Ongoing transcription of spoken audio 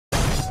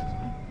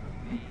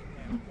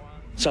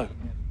So,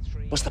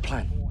 what's the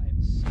plan?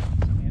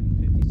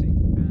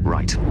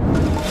 Right.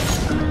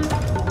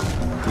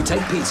 We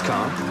take Pete's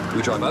car,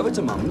 we drive over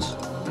to Mum's,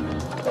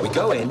 we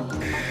go in,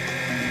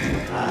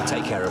 we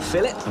take care of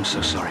Philip. I'm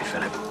so sorry,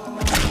 Philip.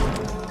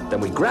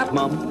 Then we grab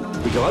Mum,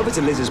 we go over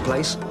to Liz's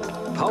place,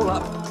 hole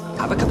up,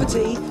 have a cup of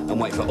tea,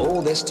 and wait for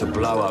all this to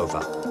blow over.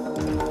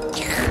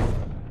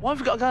 Why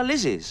have we got to go to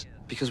Liz's?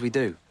 Because we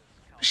do.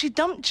 But she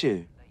dumped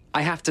you.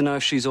 I have to know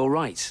if she's all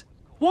right.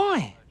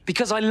 Why?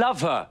 Because I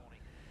love her.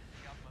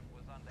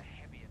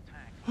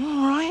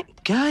 All right,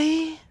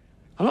 gay.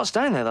 I'm not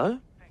staying there, though.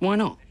 Why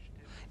not?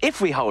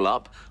 If we hole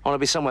up, I want to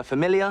be somewhere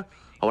familiar,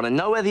 I want to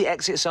know where the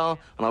exits are,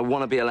 and I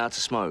want to be allowed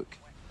to smoke.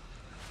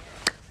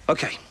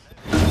 OK.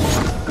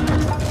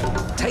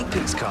 Take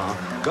Pete's car,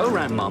 go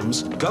round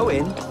Mum's, go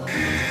in,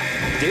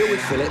 deal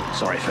with Philip.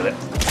 Sorry, Philip.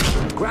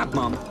 Grab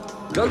Mum,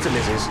 go to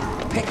Liz's,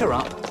 pick her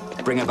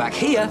up, bring her back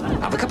here,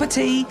 have a cup of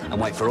tea, and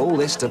wait for all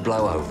this to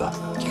blow over.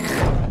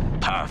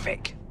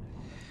 Perfect.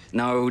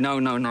 No,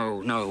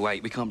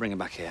 wait, we can't bring her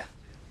back here.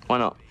 Why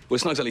not? Well,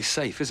 it's not exactly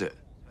safe, is it?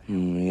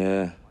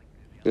 Yeah.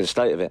 Look at the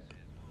state of it.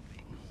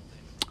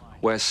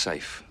 Where's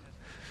safe?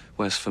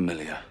 Where's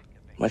familiar?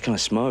 Where can I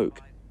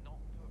smoke?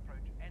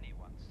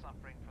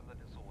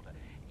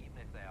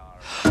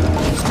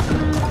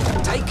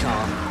 Take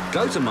car,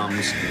 go to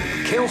Mum's,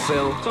 kill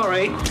Phil.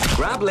 Sorry.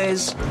 Grab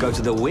Liz, go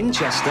to the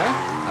Winchester,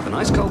 have a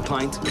nice cold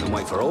pint, and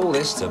wait for all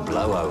this to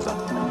blow over.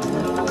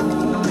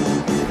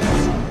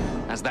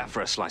 How's that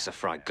for a slice of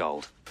fried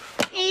gold?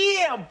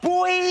 Yeah,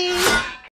 boy!